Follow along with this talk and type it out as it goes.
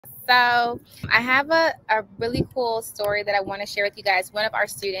So I have a really cool story that I want to share with you guys. One of our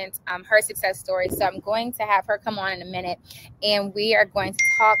students, her success story. So I'm going to have her come on in a minute, and we are going to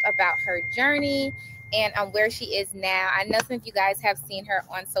talk about her journey and where she is now. I know some of you guys have seen her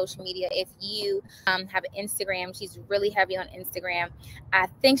on social media. If you have an Instagram, she's really heavy on Instagram. I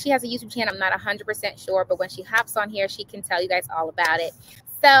think she has a YouTube channel. I'm not 100% sure, but when she hops on here, she can tell you guys all about it.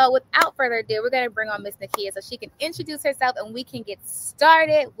 So without further ado, we're going to bring on Miss Nakia so she can introduce herself and we can get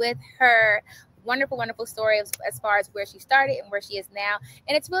started with her wonderful, wonderful story as far as where she started and where she is now.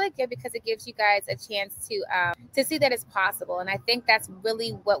 And it's really good because it gives you guys a chance to see that it's possible. And I think that's really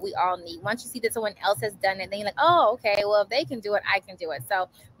what we all need. Once you see that someone else has done it, then you're like, oh, okay, well, if they can do it, I can do it. So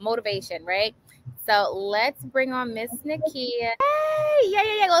motivation, right? So let's bring on Miss Nakia. Hey,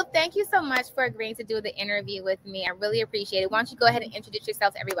 yeah. Well, thank you so much for agreeing to do the interview with me. I really appreciate it. Why don't you go ahead and introduce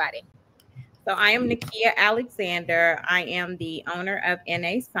yourself to everybody? So I am Nakia Alexander. I am the owner of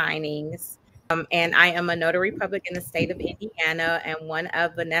NA Signings, and I am a notary public in the state of Indiana and one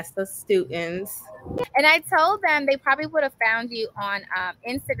of Vanessa's students. And I told them they probably would have found you on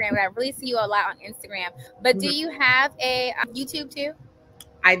Instagram, but I really see you a lot on Instagram. But do you have a YouTube too?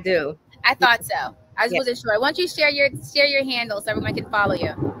 I do. I thought so. I just wasn't sure. Why don't you share your handle so everyone can follow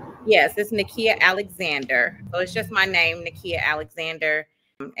you? Yes, it's Nakia Alexander. So it's just my name, Nakia Alexander,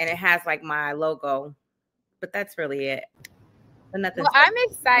 and it has like my logo, but that's really it. Well, I'm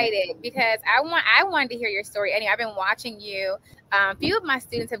excited because I wanted to hear your story. Anyway, I've been watching you. A few of my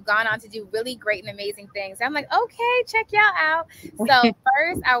students have gone on to do really great and amazing things. I'm like, okay, check y'all out. So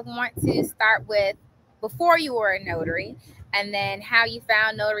first, I want to start with before you were a notary, and then how you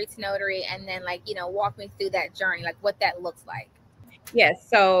found Notary2Notary, and then walk me through that journey, like what that looks like. Yes.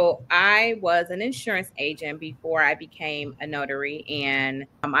 So I was an insurance agent before I became a notary, and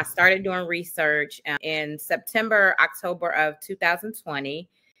I started doing research in September, October of 2020.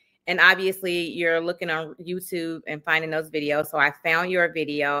 And obviously you're looking on YouTube and finding those videos. So I found your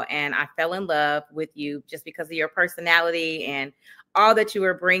video and I fell in love with you just because of your personality and all that you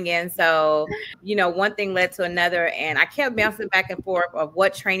were bringing. So, one thing led to another, and I kept bouncing back and forth of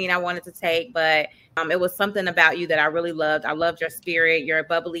what training I wanted to take, but it was something about you that I really loved. I loved your spirit, your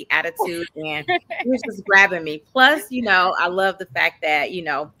bubbly attitude, and it was just grabbing me. Plus, I love the fact that,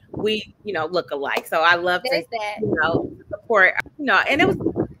 we, look alike. So I love to, support, and it was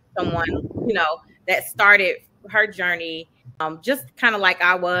someone, that started her journey just kind of like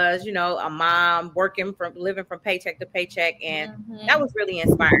I was, a mom living from paycheck to paycheck. And that was really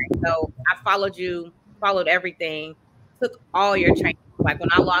inspiring. So I followed you, followed everything, took all your training. Like when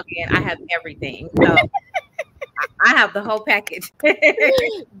I log in, I have everything. So I have the whole package. Good.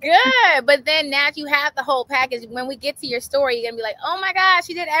 But then now you have the whole package. When we get to your story, you're going to be like, oh my gosh,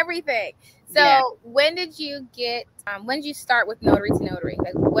 she did everything. So when did you start with Notary2Notary?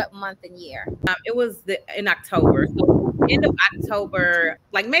 Like what month and year? It was in October. So end of October,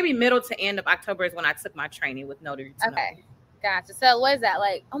 like maybe middle to end of October is when I took my training with Notary2Notary. Okay. Gotcha. So what is that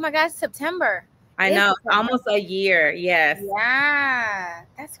like? Oh my gosh, September. I know, almost a year. Yes. Yeah,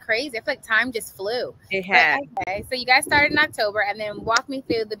 that's crazy. I feel like time just flew. It had. Okay, so you guys started in October, and then walk me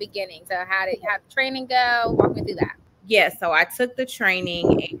through the beginning. So how did the training go? Walk me through that. Yes, so I took the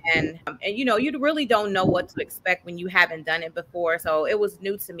training, and you really don't know what to expect when you haven't done it before. So it was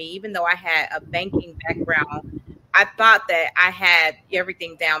new to me, even though I had a banking background. I thought that I had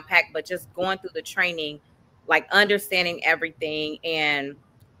everything down packed, but just going through the training, like understanding everything and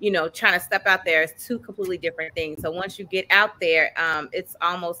trying to step out there is two completely different things. So once you get out there, it's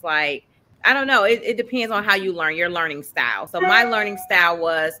almost like, I don't know, it depends on how you learn, your learning style. So my learning style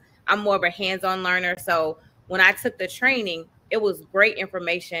was, I'm more of a hands-on learner. So when I took the training, it was great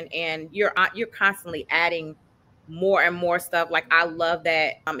information, and you're constantly adding more and more stuff. Like I love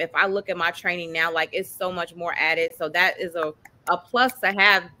that. If I look at my training now, like it's so much more added. So that is a plus to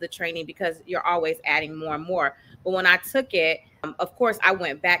have the training because you're always adding more and more. But when I took it, of course, I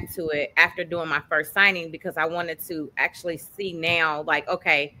went back to it after doing my first signing because I wanted to actually see now, like,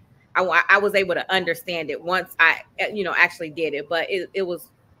 okay, I was able to understand it once I, actually did it. But it was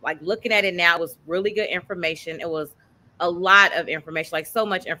like looking at it now, it was really good information. It was a lot of information, like so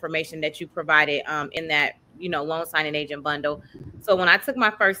much information that you provided in that, loan signing agent bundle. So when I took my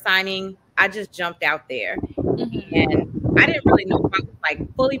first signing, I just jumped out there. And I didn't really know if I was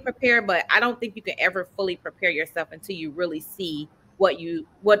like fully prepared, but I don't think you can ever fully prepare yourself until you really see what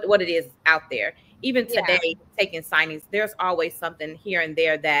it is out there. Even today, taking signings, there's always something here and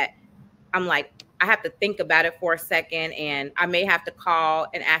there that I'm like, I have to think about it for a second, and I may have to call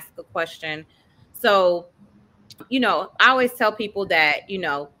and ask a question. So, I always tell people that,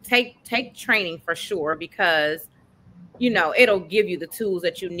 take training for sure, because it'll give you the tools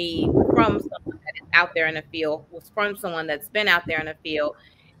that you need from someone that is out there in the field, from someone that's been out there in the field,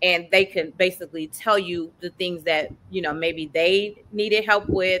 and they can basically tell you the things that, maybe they needed help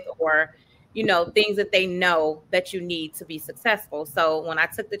with, or, things that they know that you need to be successful. So when I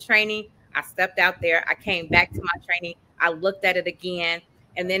took the training, I stepped out there, I came back to my training, I looked at it again,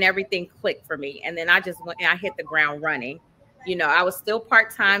 and then everything clicked for me. And then I just went and I hit the ground running. I was still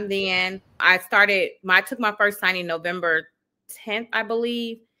part-time then. I took my first signing November 10th, I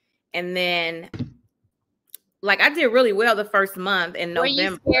believe. And then I did really well the first month in November.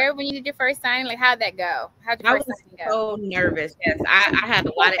 Were you scared when you did your first signing? Like, how'd that go? I was so nervous. Yes, I had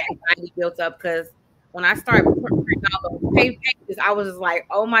a lot of anxiety built up because when I started printing all those pages, I was just like,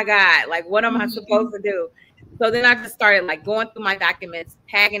 oh my God, like, what am I supposed to do? So then I just started going through my documents,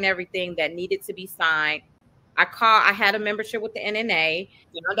 tagging everything that needed to be signed. I had a membership with the NNA,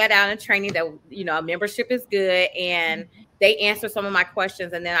 got out in training that, a membership is good. And they answered some of my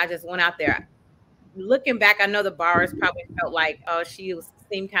questions. And then I just went out there. Looking back, I know the borrowers probably felt like, oh,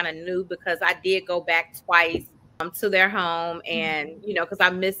 seemed kind of new, because I did go back twice to their home, and, because I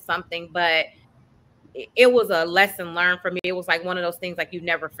missed something, but it was a lesson learned for me. It was like one of those things you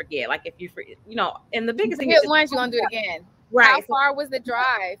never forget. Like if you, and the biggest thing is once, you're going to do it again. Right. How far was the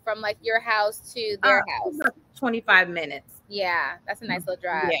drive from your house to their house? 25 minutes. Yeah, that's a nice little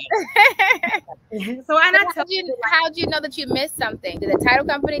drive. Yeah. So how'd you know that you missed something? Did the title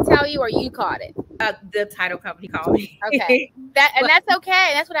company tell you, or you caught it? The title company called me. Okay. That's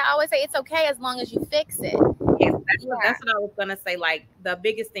okay. That's what I always say. It's okay as long as you fix it. Yes, that's what I was gonna say. The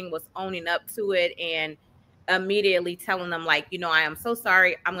biggest thing was owning up to it and immediately telling them, I am so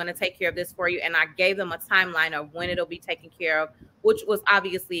sorry. I'm going to take care of this for you. And I gave them a timeline of when it'll be taken care of, which was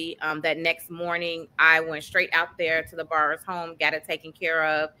obviously that next morning. I went straight out there to the borrower's home, got it taken care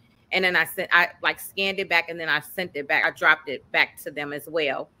of. And then I scanned it back, and then I sent it back. I dropped it back to them as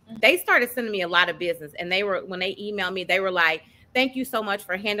well. They started sending me a lot of business, and when they emailed me, they were like, thank you so much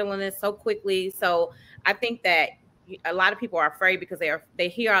for handling this so quickly. So I think that a lot of people are afraid because they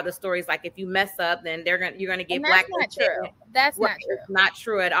hear all the stories. If you mess up, then you're gonna get blacklisted. That's not true. It's not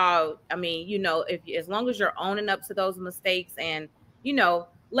true at all. I mean, as long as you're owning up to those mistakes and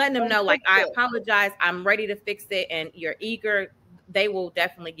letting them know, I apologize, I'm ready to fix it, and you're eager, they will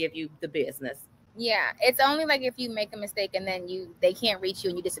definitely give you the business. Yeah, it's only if you make a mistake and then they can't reach you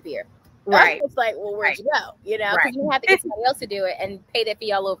and you disappear. Right. It's well, where'd you go? Because you have to get somebody else to do it and pay that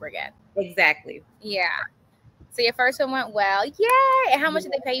fee all over again. Exactly. Yeah. So your first one went well. Yay! And how much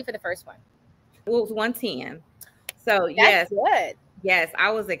did they pay you for the first one? Well, it was $110. So that's good. Yes,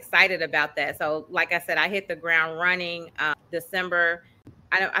 I was excited about that. So like I said, I hit the ground running December.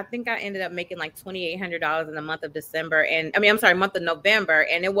 I think I ended up making $2,800 in the month of December, month of November,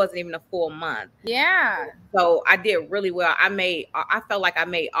 and it wasn't even a full month. Yeah. So I did really well. I felt like I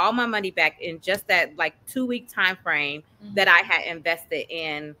made all my money back in just that 2-week time frame that I had invested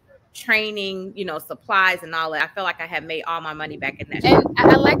in training, supplies and all that. I felt like I had made all my money back in that. And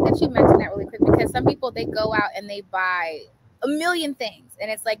I like that you mentioned that really quick, because some people, they go out and they buy a million things, and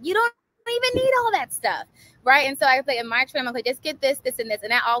it's you don't even need all that stuff, right? And so I play in my training, I'm just get this, this, and this.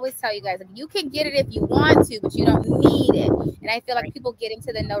 And I always tell you guys, you can get it if you want to, but you don't need it. And I feel like people get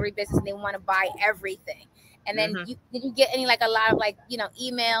into the notary business and they want to buy everything. And then did you get any a lot of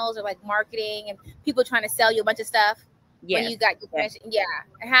emails or marketing and people trying to sell you a bunch of stuff? Yes. When you got your commission? Yeah.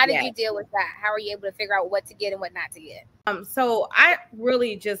 And how did you deal with that? How are you able to figure out what to get and what not to get? So I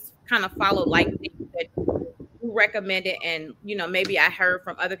really just kind of followed things that you recommended, and maybe I heard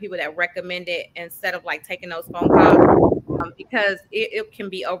from other people that recommended, instead of taking those phone calls, because it can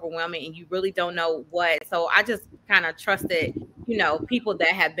be overwhelming and you really don't know what. So I just kind of trusted people that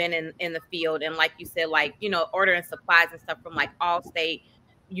have been in the field, and like you said, ordering supplies and stuff from Allstate.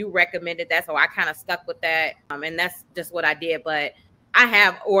 You recommended that, so I kind of stuck with that, and that's just what I did. But I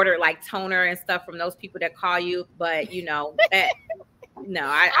have ordered toner and stuff from those people that call you, but that no,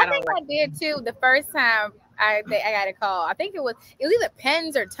 I don't. I did too. The first time I got a call, I think it was either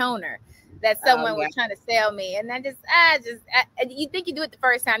pens or toner that someone was trying to sell me, and you think you do it the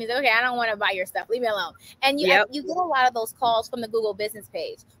first time, you say, okay, I don't want to buy your stuff, leave me alone. And you get a lot of those calls from the Google business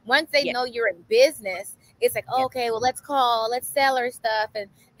page. Once they know you're in business, it's okay, well, let's sell our stuff and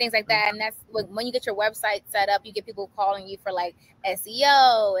things like that. And that's when you get your website set up, you get people calling you for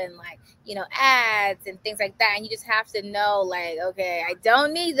SEO and ads and things like that. And you just have to know okay, I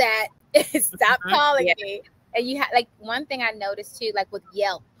don't need that. Stop calling me. And you have one thing I noticed too, with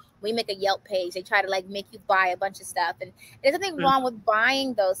Yelp, we make a Yelp page, they try to make you buy a bunch of stuff, and there's nothing wrong with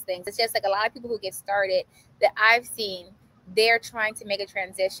buying those things. It's just a lot of people who get started that I've seen, they're trying to make a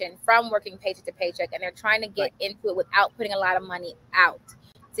transition from working paycheck to paycheck, and they're trying to get into it without putting a lot of money out.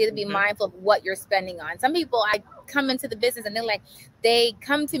 So you have to be mindful of what you're spending on. Some people, I come into the business and they're like, they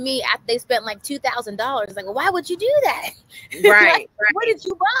come to me after they spent like $2,000. Like, well, why would you do that? Right. Like, what did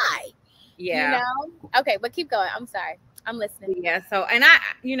you buy? Yeah. You know? Okay, but keep going. I'm sorry. I'm listening. Yeah. So, and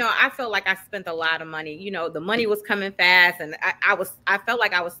I felt like I spent a lot of money. You know, the money was coming fast, and I felt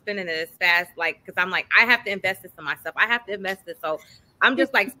like I was spending it as fast, like, because I'm like, I have to invest this in myself. I have to invest it. So I'm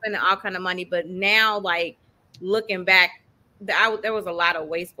just like spending all kind of money. But now, like, looking back, there was a lot of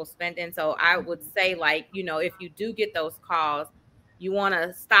wasteful spending. So I would say, like, you know, if you do get those calls, you want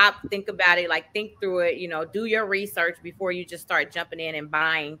to stop, think about it, like, think through it, you know, do your research before you just start jumping in and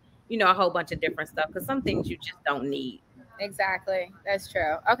buying, you know, a whole bunch of different stuff, because some things you just don't need. Exactly. That's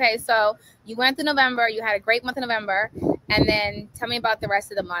true. Okay, so you went through November. You had a great month in November. And then tell me about the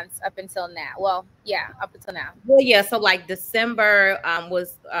rest of the months up until now. Well, yeah, up until now. Well, yeah. So like December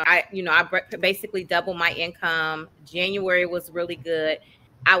was, I basically doubled my income. January was really good.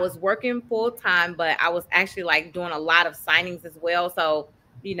 I was working full time, but I was actually like doing a lot of signings as well. So,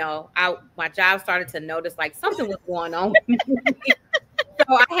 you know, my job started to notice like something was going on.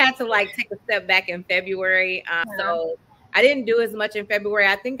 So I had to like take a step back in February. So I didn't do as much in February.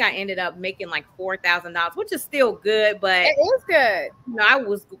 I think I ended up making like $4,000, which is still good, but it is good. You know, I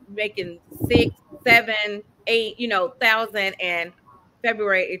was making 6, 7, 8, you know, thousand, and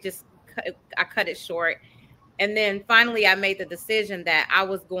February I cut it short. And then finally I made the decision that I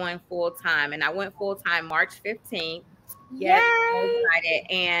was going full time, and I went full time March 15th. Yes, so excited.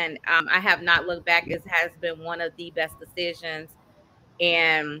 And I have not looked back. It has been one of the best decisions.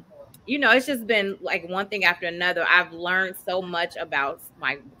 And you know, it's just been like one thing after another. I've learned so much about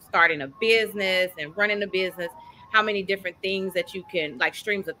starting a business and running a business, how many different things that you can, like,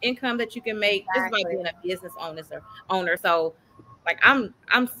 streams of income that you can make just by being a business owner. So like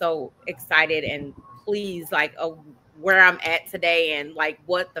I'm so excited and pleased, like, where I'm at today and like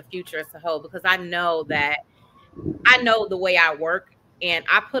what the future is to hold, because I know the way I work, and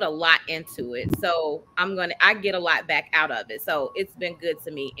I put a lot into it. So I get a lot back out of it. So it's been good to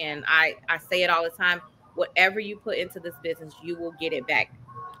me. And I say it all the time, whatever you put into this business, you will get it back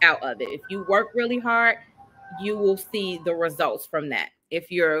out of it. If you work really hard, you will see the results from that. If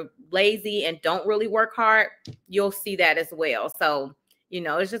you're lazy and don't really work hard, you'll see that as well. So, you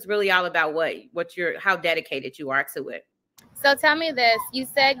know, it's just really all about how dedicated you are to it. So tell me this, you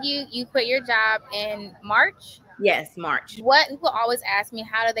said you quit your job in March? Yes, March. What people always ask me,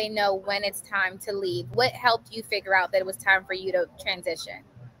 how do they know when it's time to leave? What helped you figure out that it was time for you to transition?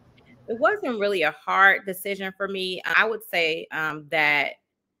 It wasn't really a hard decision for me. I would say that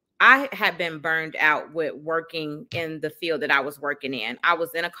I had been burned out with working in the field that I was working in. I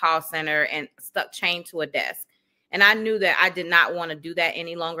was in a call center and chained to a desk. And I knew that I did not want to do that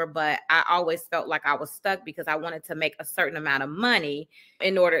any longer, but I always felt like I was stuck because I wanted to make a certain amount of money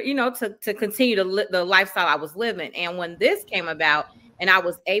in order, you know, to continue the lifestyle I was living. And when this came about and I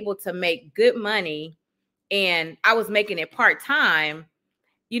was able to make good money and I was making it part-time,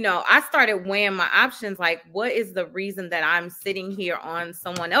 you know, I started weighing my options. Like, what is the reason that I'm sitting here on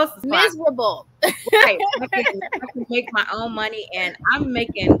someone else's miserable? Right. I can make my own money, and I'm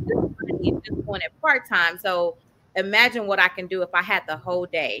making good money just doing it part-time. So imagine what I can do if I had the whole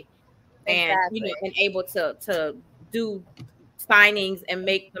day and, you know, and able to do signings and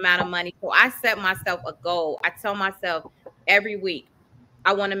make the amount of money. So I set myself a goal. I tell myself every week,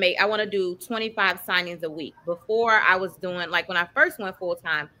 I want to do 25 signings a week. Before, I was doing, like, when I first went full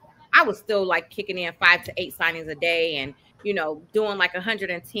time, I was still like kicking in 5 to 8 signings a day and, you know, doing like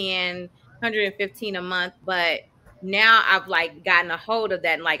 110, 115 a month. But now I've like gotten a hold of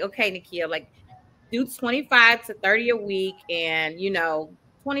that and like, okay, Nakia, like, do 25 to 30 a week. And, you know,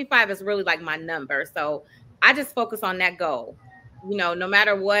 25 is really like my number. So I just focus on that goal. You know, no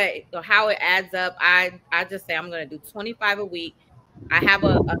matter what or how it adds up, I just say I'm going to do 25 a week. I have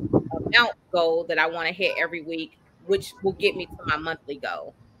a amount goal that I want to hit every week, which will get me to my monthly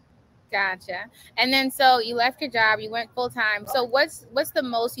goal. Gotcha. And then, so you left your job, you went full time. So what's the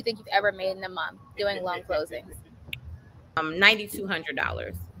most you think you've ever made in a month doing loan closings?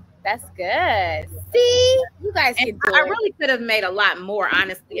 $9,200. That's good. See, you guys can do it. I really could have made a lot more,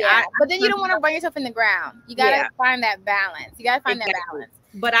 honestly. Yeah, but then you don't want to run yourself in the ground. You got to find that balance. You got to find that balance.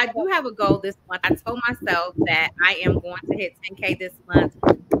 But I do have a goal this month. I told myself that I am going to hit 10K this month.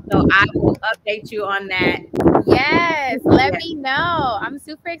 So I will update you on that. Yes, let me know. I'm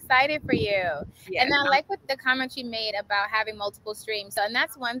super excited for you. Yes, and I like what the comment you made about having multiple streams. So, and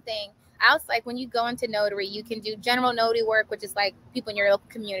that's one thing. I was like, when you go into Notary, you can do general Notary work, which is like people in your local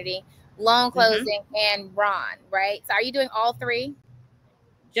community. loan closing, and Ron, right? So are you doing all three?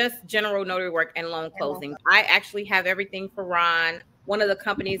 Just general notary work and loan And loan closing. I actually have everything for Ron. One of the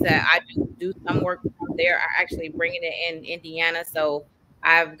companies that I do some work from, there are actually bringing it in Indiana. So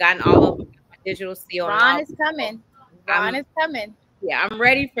I've gotten all of my digital seal and Ron all. is coming. Ron I'm is coming. Yeah, I'm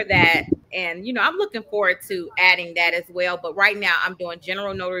ready for that. And, I'm looking forward to adding that as well. But right now I'm doing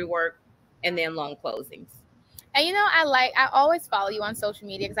general notary work and then loan closings. And I always follow you on social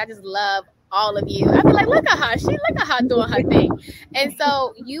media because I just love all of you. I be like, look at her. Look at her doing her thing. And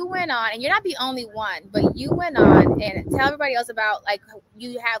so you went on, and you're not the only one, but you went on and tell everybody else about, like,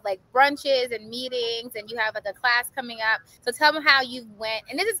 you have like brunches and meetings, and you have like a class coming up. So tell them how you went.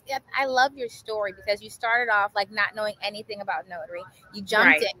 And I love your story because you started off like not knowing anything about notary. You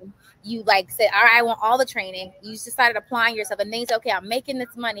jumped in. You like said, all right, I want all the training. You just started applying yourself, and then you said, okay, I'm making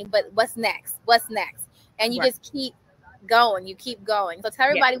this money, but what's next? What's next? And you just keep going. You keep going. So tell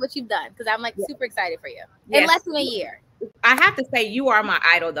everybody what you've done, because I'm like super excited for you. In less than a year. I have to say you are my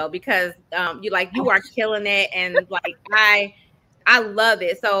idol though, because you are killing it, and like I love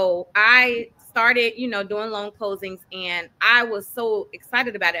it. So I started, doing loan closings, and I was so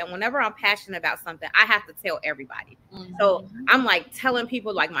excited about it. And whenever I'm passionate about something, I have to tell everybody. Mm-hmm. So I'm like telling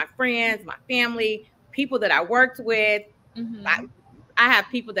people, like my friends, my family, people that I worked with. Mm-hmm. I have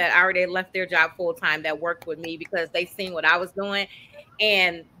people that already left their job full time that worked with me because they seen what I was doing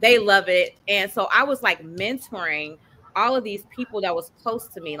and they love it. And so I was like mentoring all of these people that was close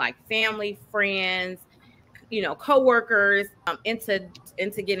to me, like family, friends, coworkers, into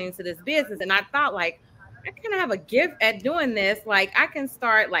getting into this business. And I thought, like, I kind of have a gift at doing this. Like, I can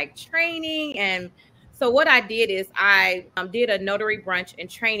start like training. And so what I did is I did a notary brunch and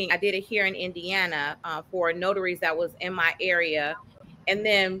training. I did it here in Indiana for notaries that was in my area. And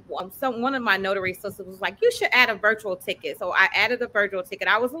then one of my notary sisters was like, you should add a virtual ticket. So I added a virtual ticket.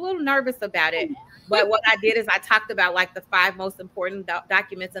 I was a little nervous about it. But what I did is I talked about like the 5 most important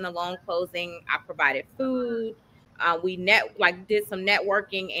documents in a loan closing. I provided food. We did some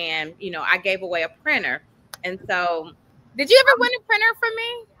networking, and, I gave away a printer. And so. Did you ever win a printer from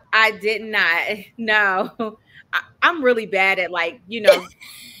me? I did not. No, I'm really bad at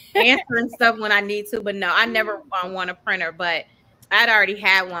answering stuff when I need to, but no, I never won a printer, but I'd already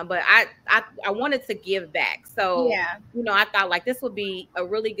had one, but I wanted to give back. So, I thought like this would be a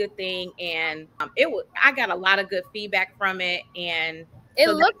really good thing. And I got a lot of good feedback from it. And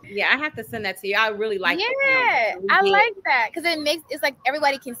I have to send that to you. I really like it. Yeah, I like that because it's like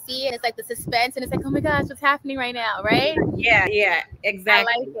everybody can see it. It's like the suspense, and it's like, oh my gosh, what's happening right now, right? Yeah,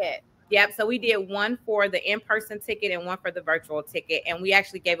 exactly. I like it. Yep. So we did one for the in-person ticket and one for the virtual ticket. And we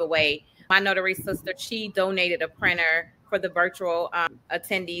actually gave away, my notary sister, she donated a printer for the virtual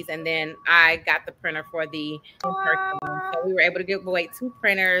attendees. And then I got the printer for the in-person one. So we were able to give away 2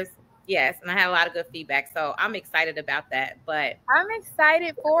 printers. Yes. And I had a lot of good feedback. So I'm excited about that. But I'm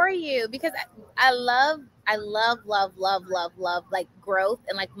excited for you because I love like growth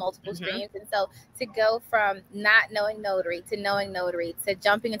and like multiple streams. And so to go from not knowing notary to knowing notary to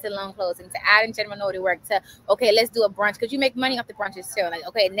jumping into loan closing to adding general notary work to, okay, let's do a brunch because you make money off the brunches too. Like,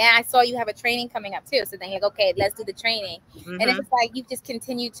 okay, now I saw you have a training coming up too. So then you're like, okay, let's do the training. And it's just like you just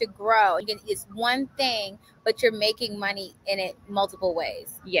continue to grow. It's one thing, but you're making money in it multiple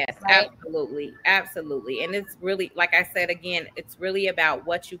ways. Yes, right? Absolutely. And it's really, like I said, again, it's really about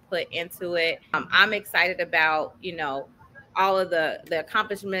what you put into it. I'm excited about, all of the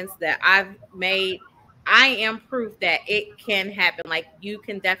accomplishments that I've made. I am proof that it can happen. Like, you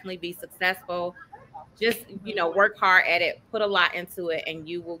can definitely be successful. Just, work hard at it, put a lot into it, and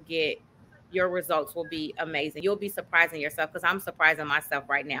you will get, your results will be amazing. You'll be surprising yourself, because I'm surprising myself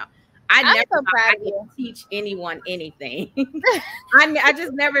right now. I never thought I could teach anyone anything. I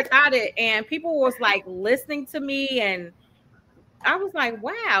just never thought it. And people was like listening to me, and I was like,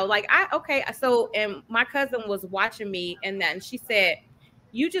 wow, like okay. So, and my cousin was watching me, and she said,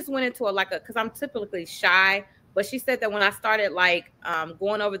 you just went into because I'm typically shy, but she said that when I started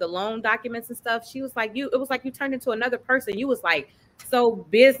going over the loan documents and stuff, she was like, it was like you turned into another person. You was like so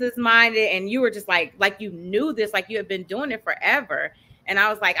business minded, and you were just like you knew this, like you had been doing it forever. And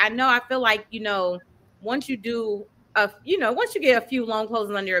I was like, I know, I feel like, once you do, once you get a few loan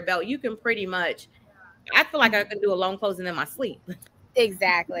closings under your belt, you can pretty much, I feel like I can do a loan closing in my sleep.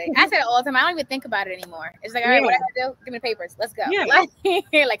 Exactly. I say it all the time. I don't even think about it anymore. It's like, all right, what I gotta do? Give me the papers. Let's go. Yeah.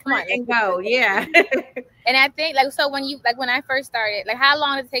 Like, come on. And go. Yeah. And I think so when I first started, how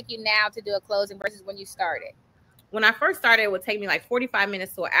long did it take you now to do a closing versus when you started? When I first started, it would take me 45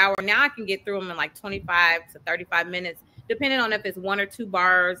 minutes to an hour. Now I can get through them in 25 to 35 minutes. Depending on if it's 1 or 2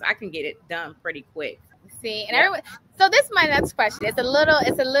 bars, I can get it done pretty quick. See, and everyone. So this is my next question. It's a little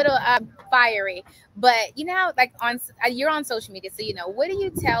fiery, but you know, like you're on social media, so you know, what do you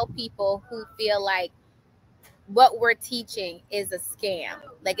tell people who feel like what we're teaching is a scam,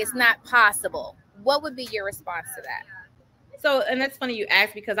 like it's not possible? What would be your response to that? So, and that's funny you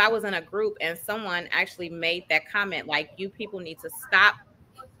asked, because I was in a group and someone actually made that comment, like, you people need to stop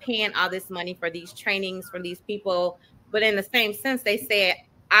paying all this money for these trainings from these people. But in the same sense, they said,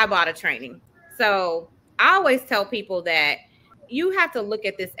 I bought a training. So I always tell people that you have to look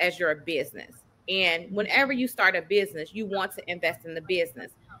at this as your business. And whenever you start a business, you want to invest in the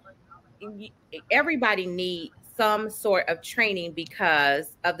business. Everybody needs some sort of training,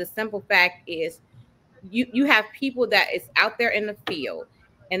 because of the simple fact is you have people that is out there in the field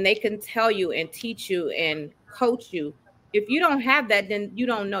and they can tell you and teach you and coach you. If you don't have that, then you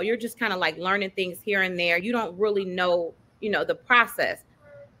don't know. You're just kind of like learning things here and there. You don't really know, the process.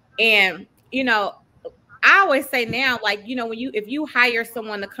 And, I always say now, like, if you hire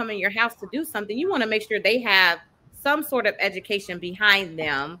someone to come in your house to do something, you want to make sure they have some sort of education behind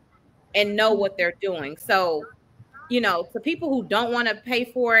them and know what they're doing. So, to people who don't want to pay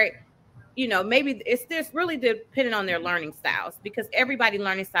for it, maybe it's just really depending on their learning styles, because everybody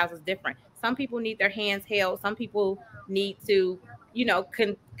learning styles is different. Some people need their hands held. Some people need to,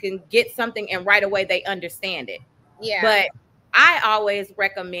 can get something and right away they understand it. Yeah. But I always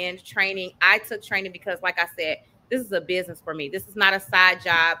recommend training. I took training because, like I said, this is a business for me. This is not a side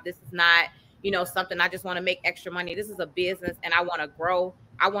job. This is not, something I just want to make extra money. This is a business and I want to grow.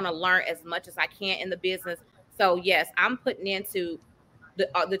 I want to learn as much as I can in the business. So yes, I'm putting into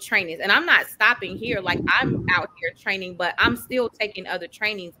the trainings, and I'm not stopping here. Like, I'm out here training, but I'm still taking other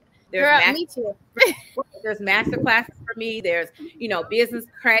trainings. Me too. There's master classes for me. There's, business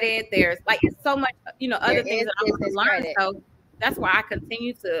credit. There's like, it's so much, other things that I'm going to learn. So that's why I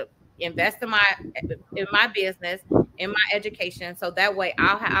continue to invest in my business, in my education. So that way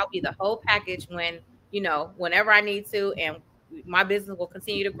I'll be the whole package whenever I need to, and my business will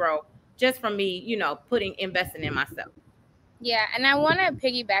continue to grow just from me, investing in myself. Yeah, and I want to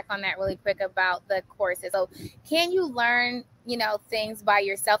piggyback on that really quick about the courses. So, can you learn, things by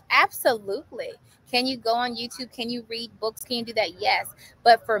yourself? Absolutely. Can you go on YouTube? Can you read books? Can you do that? Yes.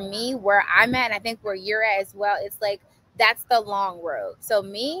 But for me, where I'm at, and I think where you're at as well, it's like that's the long road. So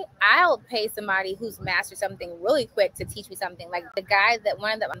me, I'll pay somebody who's mastered something really quick to teach me something. Like the guy that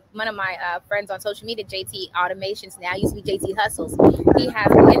one of my friends on social media, JT Automations, now used to be JT Hustles. He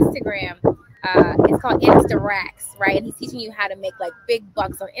has an Instagram. It's called Instarax, right? And he's teaching you how to make like big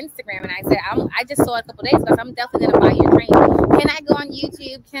bucks on Instagram. And I said, I just saw it a couple days ago, so I'm definitely going to buy your training. Can I go on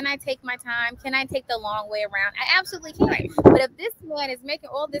YouTube? Can I take my time? Can I take the long way around? I absolutely can. But if this man is making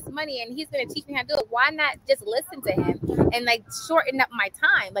all this money and he's going to teach me how to do it, why not just listen to him and like shorten up my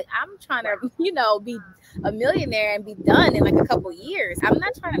time? Like, I'm trying to, be a millionaire and be done in like a couple years. I'm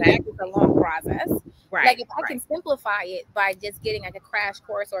not trying to make this a long process. Right. Like if I can simplify it by just getting like a crash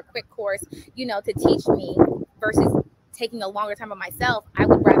course or a quick course, to teach me versus taking a longer time on myself, I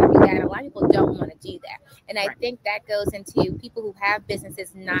would rather do that. And a lot of people don't want to do that. And I think that goes into people who have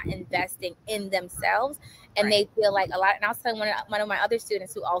businesses not investing in themselves. And they feel like a lot. And I was telling one of my other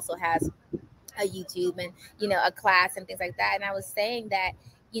students who also has a YouTube and, a class and things like that. And I was saying that,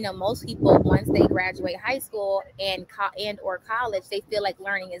 most people, once they graduate high school and or college, they feel like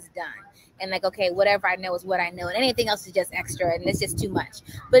learning is done. And like, okay, whatever I know is what I know. And anything else is just extra and it's just too much.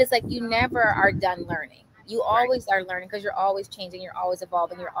 But it's like you never are done learning. You always are learning because you're always changing. You're always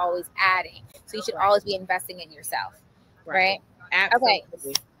evolving. You're always adding. So you should always be investing in yourself. Right? Absolutely.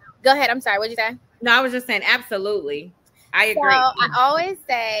 Okay. Go ahead. I'm sorry. What did you say? No, I was just saying, absolutely. I agree. So I always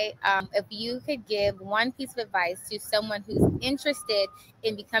say, if you could give one piece of advice to someone who's interested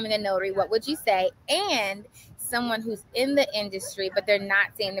in becoming a notary, what would you say? And someone who's in the industry, but they're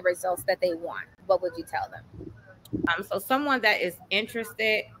not seeing the results that they want, what would you tell them? So someone that is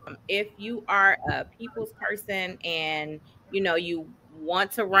interested, if you are a people's person and, you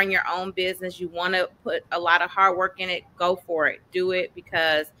want to run your own business, you want to put a lot of hard work in it, go for it. Do it,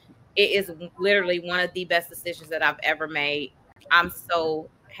 because it is literally one of the best decisions that I've ever made. I'm so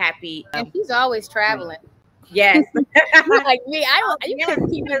happy. And he's always traveling. Yes. Like me, you couldn't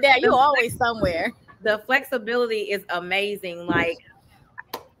keep me there. You're always somewhere. The flexibility is amazing. Like,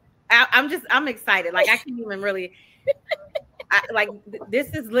 I'm excited. Like, I can't even really, this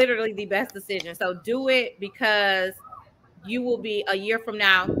is literally the best decision. So do it, because you will be a year from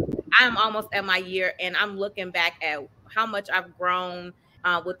now. I'm almost at my year and I'm looking back at how much I've grown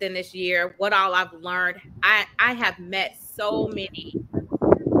within this year, what all I've learned. I have met so many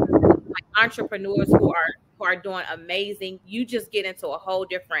entrepreneurs who are doing amazing. You just get into a whole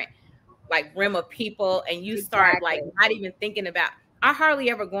different like rim of people, and you start like not even thinking about. I hardly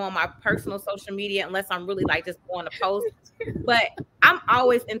ever go on my personal social media unless I'm really like just going to post. But I'm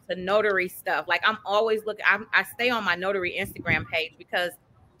always into notary stuff. Like I'm always looking. I stay on my notary Instagram page because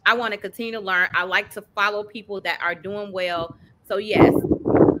I want to continue to learn. I like to follow people that are doing well. So yes,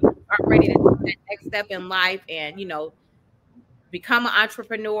 are ready to take that next step in life, and become an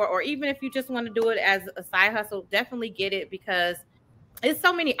entrepreneur, or even if you just want to do it as a side hustle, definitely get it, because there's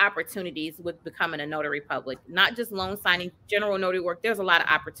so many opportunities with becoming a notary public, not just loan signing, general notary work. There's a lot of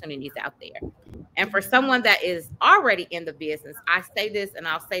opportunities out there. And for someone that is already in the business, I say this and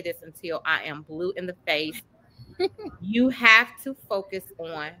I'll say this until I am blue in the face. You have to focus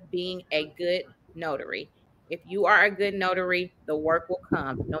on being a good notary. If you are a good notary, the work will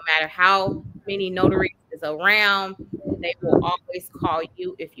come. No matter how many notaries is around, they will always call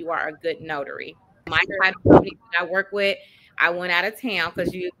you if you are a good notary. My title company that I work with, I went out of town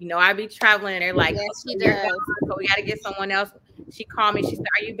because I be traveling, and they're like, yes, oh, she you're does. gone, so we got to get someone else. She called me. She said,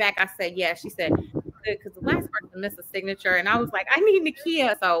 "Are you back?" I said, "Yeah." She said, "Good," because the last person missed a signature, and I was like, "I need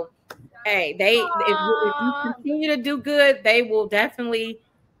Nakia." So, hey, if you continue to do good, they will definitely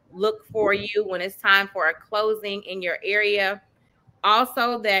look for you when it's time for a closing in your area.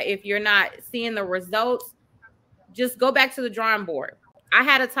 Also, that if you're not seeing the results, just go back to the drawing board. I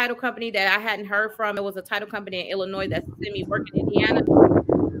had a title company that I hadn't heard from. It was a title company in Illinois that sent me work in Indiana.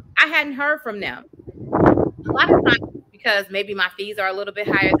 I hadn't heard from them. A lot of times, because maybe my fees are a little bit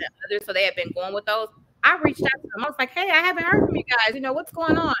higher than others, so they have been going with those. I reached out to them. I was like, "Hey, I haven't heard from you guys. What's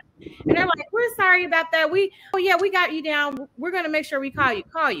going on?" And they're like, "We're sorry about that. We got you down. We're gonna make sure we call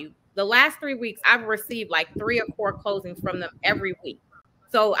you." The last 3 weeks, I've received like 3 or 4 closings from them every week.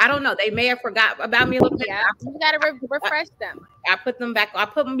 So I don't know. They may have forgot about me a little bit. Yeah, you gotta refresh them. I put them back. I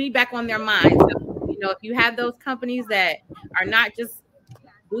put me back on their mind. So, if you have those companies that are not, just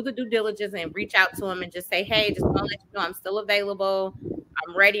do the due diligence and reach out to them and just say, "Hey, just want to let you know I'm still available.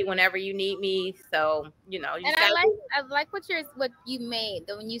 I'm ready whenever you need me." So, and I like what you made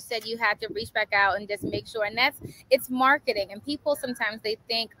when you said you had to reach back out and just make sure. And it's marketing. And people sometimes they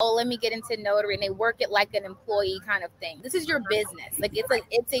think, "Oh, let me get into notary," and they work it like an employee kind of thing. This is your business. Like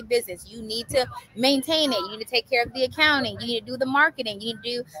it's a business. You need to maintain it. You need to take care of the accounting. You need to do the marketing. You need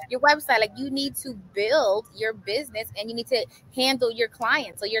to do your website. Like you need to build your business, and you need to handle your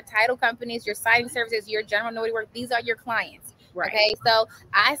clients. So your title companies, your signing services, your general notary work, these are your clients. Right. Okay, so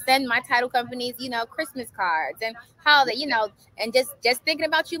I send my title companies, Christmas cards and holiday, and just thinking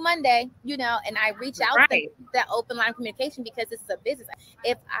about you Monday, and I reach out to that open line of communication because this is a business.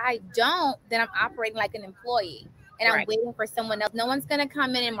 If I don't, then I'm operating like an employee and I'm waiting for someone else. No one's going to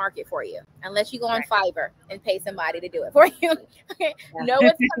come in and market for you unless you go on Fiverr and pay somebody to do it for you. Okay, no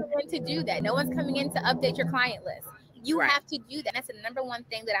one's coming in to do that. No one's coming in to update your client list. You have to do that. That's the number one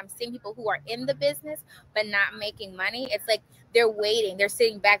thing that I'm seeing people who are in the business but not making money. It's like they're waiting. They're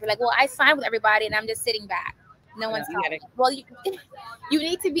sitting back. They're like, "Well, I signed with everybody and I'm just sitting back." No one's talking. Well, you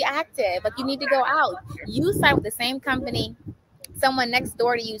need to be active. Like you need to go out. You sign with the same company someone next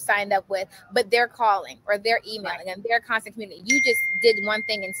door to you signed up with, but they're calling or they're emailing and they're constant community. You just did one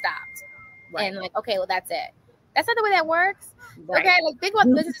thing and stopped. And like, okay, well, that's it. That's not the way that works. Okay, like think about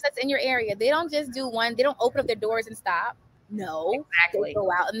businesses that's in your area. They don't just do one. They don't open up their doors and stop. No, they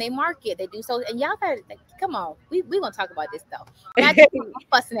go out and they market. They do so, and y'all gotta come on. We gonna talk about this though. I'm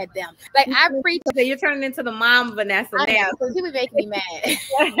fussing at them. Like I preach. You're turning into the mom, Vanessa. Now, so people making me mad.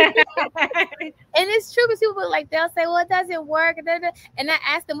 And it's true because people they'll say, "Well, it doesn't work," and I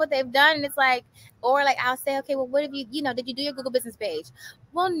ask them what they've done, and it's like, or like I'll say, "Okay, well, what have you? Did you do your Google business page?"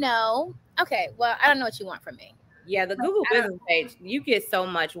 Well, no. Okay, well, I don't know what you want from me. Yeah, the Google business page, you get so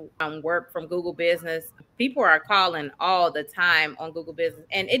much work from Google business. People are calling all the time on Google business.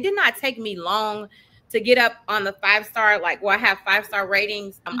 And it did not take me long to get up on the 5-star. I have 5-star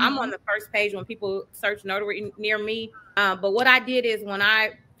ratings. I'm on the first page when people search notary near me. But what I did is when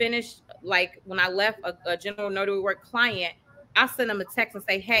I finished, when I left a general notary work client, I'll send them a text and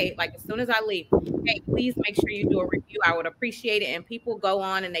say, "Hey, as soon as I leave, hey, please make sure you do a review. I would appreciate it." And people go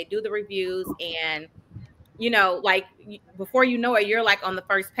on and they do the reviews, and before you know it, you're on the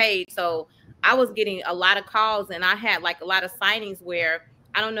first page. So I was getting a lot of calls, and I had a lot of signings where,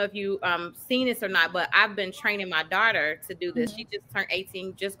 I don't know if you seen this or not, but I've been training my daughter to do this. She just turned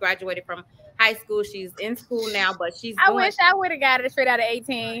 18, just graduated from high school. She's in school now, but I wish I would have got it straight out of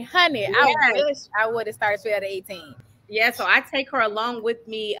 18. Honey, I wish I would have started straight out of 18. Yeah, so I take her along with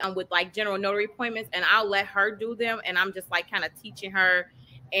me with general notary appointments, and I'll let her do them, and I'm just kind of teaching her.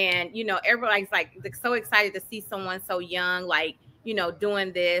 And everybody's so excited to see someone so young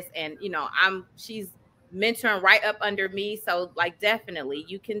doing this. And she's mentoring right up under me. So like, definitely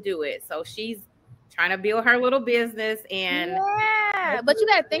you can do it. So she's trying to build her little business. And yeah, but you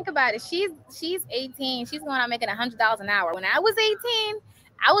got to think about it. She's 18. She's going out making $100 an hour. When I was 18,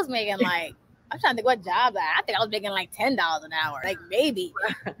 I was making like, I'm trying to think what job I think I was making like $10 an hour, like maybe,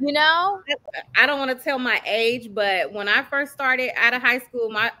 you know. I don't want to tell my age, but when I first started out of high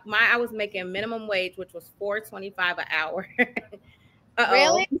school, I was making minimum wage, which was $4.25 an hour.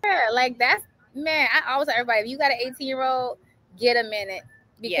 Really? Yeah, like that's, man, I always tell everybody, if you got an 18-year-old, get a minute,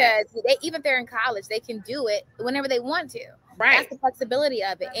 because even if they're in college, they can do it whenever they want to. Right. That's the flexibility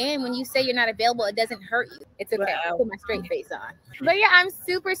of it. And when you say you're not available, it doesn't hurt you. It's okay. Put my straight face on. But yeah, I'm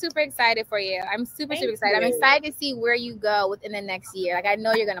super, super excited for you. I'm super excited. I'm excited to see where you go within the next year. Like, I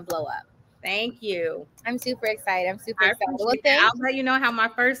know you're going to blow up. Thank you. I'm super excited. I'm super excited. Well, I'll let you know how my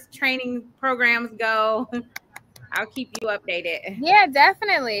first training programs go. I'll keep you updated. Yeah,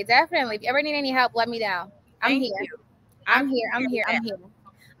 definitely. Definitely. If you ever need any help, let me know. I'm here. I'm here.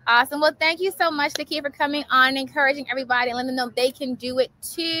 Awesome. Well, thank you so much, Takia, for coming on and encouraging everybody and letting them know they can do it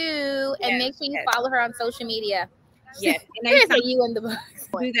too. And make sure you follow her on social media. Yes. And you in the book.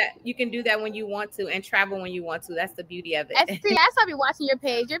 Do that. You can do that when you want to and travel when you want to. That's the beauty of it. That's why I'll be watching your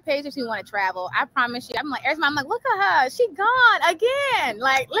page. Your page if you want to travel. I promise you. I'm like, every time I'm like, look at her. She gone again.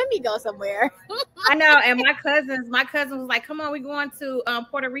 Like, let me go somewhere. I know. And my cousin was like, come on, we're going to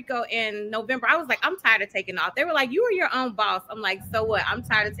Puerto Rico in November. I was like, I'm tired of taking off. They were like, you are your own boss. I'm like, so what? I'm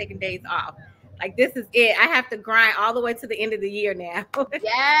tired of taking days off. Like, this is it. I have to grind all the way to the end of the year now.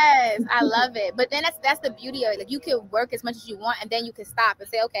 Yes, I love it. But then that's the beauty of it. Like, you can work as much as you want, and then you can stop and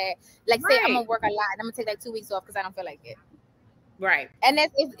say, okay, like say I'm gonna work a lot, and I'm gonna take like 2 weeks off because I don't feel like it. Right. And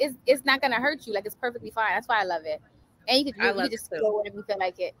it's not gonna hurt you. Like, it's perfectly fine. That's why I love it. And you can just go whenever you feel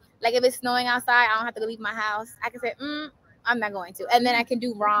like it. Like, if it's snowing outside, I don't have to leave my house. I can say, I'm not going to. And then I can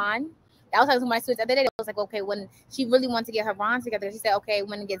do Ron. I was talking to my students the other day. I was like, okay, when she really wanted to get her Ron together, she said, okay,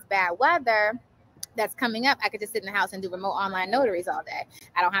 when it gets bad weather that's coming up, I could just sit in the house and do remote online notaries all day.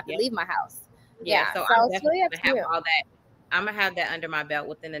 I don't have to leave my house. Yeah. So I'm definitely gonna have all that. I'm gonna have that under my belt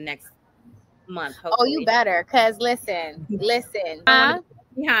within the next month. Hopefully. Oh, you better, cause listen. Behind.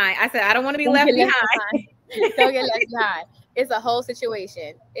 I said I don't want to be left behind. Don't get left behind. It's a whole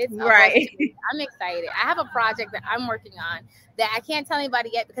situation. It's right. I'm excited. I have a project that I'm working on that I can't tell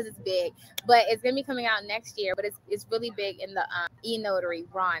anybody yet because it's big, but it's gonna be coming out next year. But it's really big in the e-notary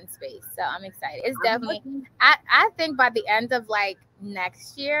Ron space. So I'm excited. It's definitely. I think by the end of like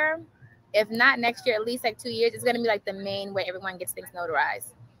next year, if not next year, at least like 2 years, it's gonna be like the main way everyone gets things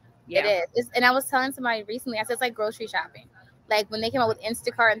notarized. Yeah. It is. And I was telling somebody recently, I said it's like grocery shopping. Like when they came out with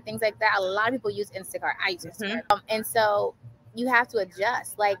Instacart and things like that, a lot of people use Instacart. I use Instacart. And so you have to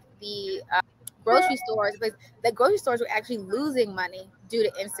adjust. Like the grocery stores, the grocery stores were actually losing money due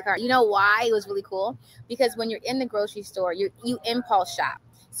to Instacart. You know why? It was really cool. Because when you're in the grocery store, you impulse shop.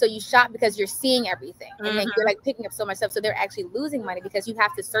 So you shop because you're seeing everything, and then you're like picking up so much stuff. So they're actually losing money because you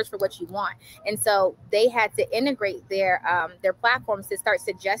have to search for what you want. And so they had to integrate their platforms to start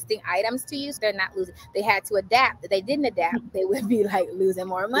suggesting items to you, so they're not losing. They had to adapt. If they didn't adapt, they would be like losing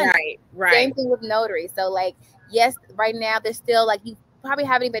more money. Right. Same thing with Notary. So like, yes, right now there's still like, you probably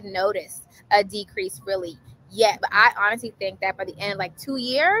haven't even noticed a decrease really yet. But I honestly think that by the end of like 2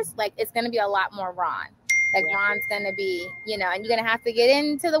 years, like it's going to be a lot more Ron. Like Ron's going to be, and you're going to have to get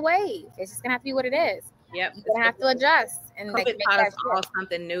into the wave. It's just going to have to be what it is. Yep. You're going to have to adjust. And COVID taught us all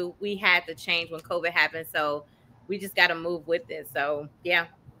something new. We had to change when COVID happened. So we just got to move with it. So, yeah.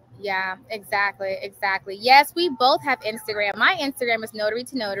 Yeah, exactly. Yes, we both have Instagram. My Instagram is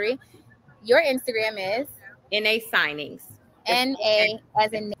Notary2Notary. Your Instagram is? NA Signings. NA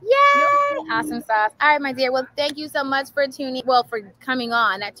as in yay! Awesome sauce. All right, my dear. Well, thank you so much for for coming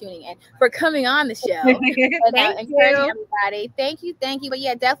on, not tuning in, for coming on the show. And, encouraging everybody. Thank you. But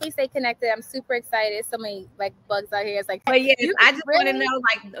yeah, definitely stay connected. I'm super excited. So many like bugs out here. It's like, but yes, I just want to know,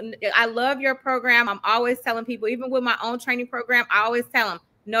 like, I love your program. I'm always telling people, even with my own training program, I always tell them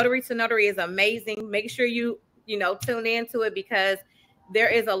Notary2Notary is amazing. Make sure you tune into it, because there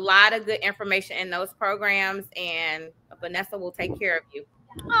is a lot of good information in those programs, and Vanessa will take care of you.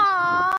 Aww.